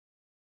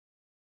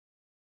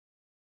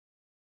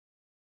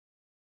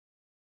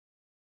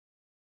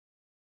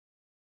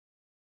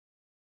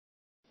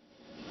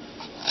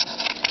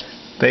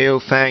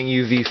Baofeng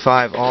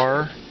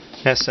UV-5R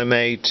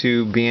SMA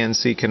to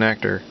BNC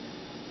connector.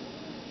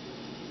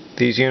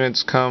 These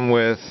units come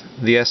with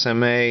the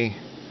SMA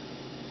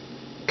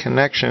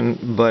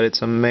connection, but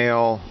it's a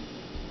male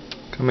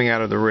coming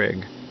out of the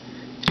rig.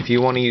 If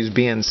you want to use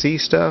BNC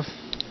stuff,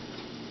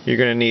 you're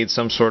going to need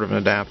some sort of an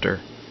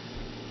adapter.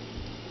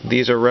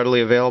 These are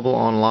readily available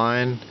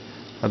online,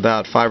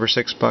 about $5 or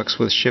 $6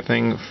 with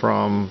shipping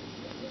from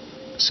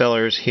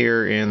sellers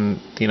here in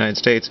the United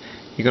States.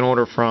 You can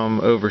order from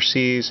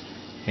overseas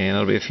and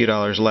it'll be a few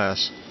dollars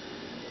less,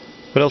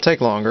 but it'll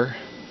take longer,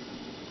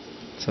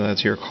 so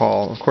that's your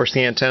call. Of course,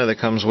 the antenna that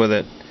comes with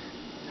it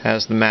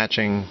has the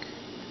matching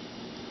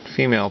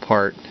female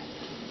part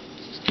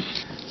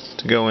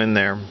to go in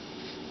there,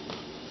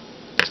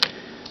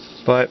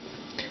 but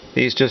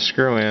these just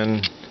screw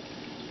in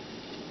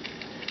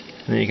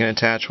and then you can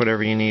attach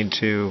whatever you need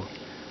to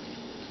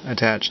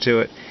attach to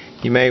it.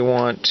 You may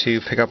want to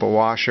pick up a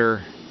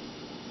washer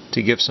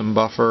to give some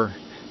buffer.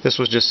 This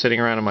was just sitting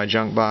around in my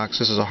junk box.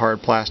 This is a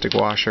hard plastic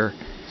washer,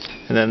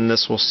 and then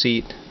this will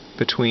seat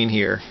between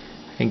here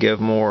and give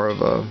more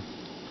of a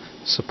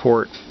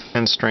support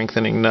and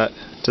strengthening nut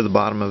to the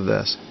bottom of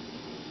this.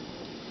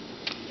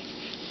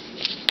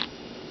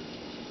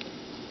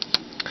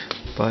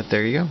 But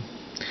there you go.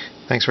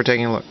 Thanks for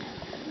taking a look.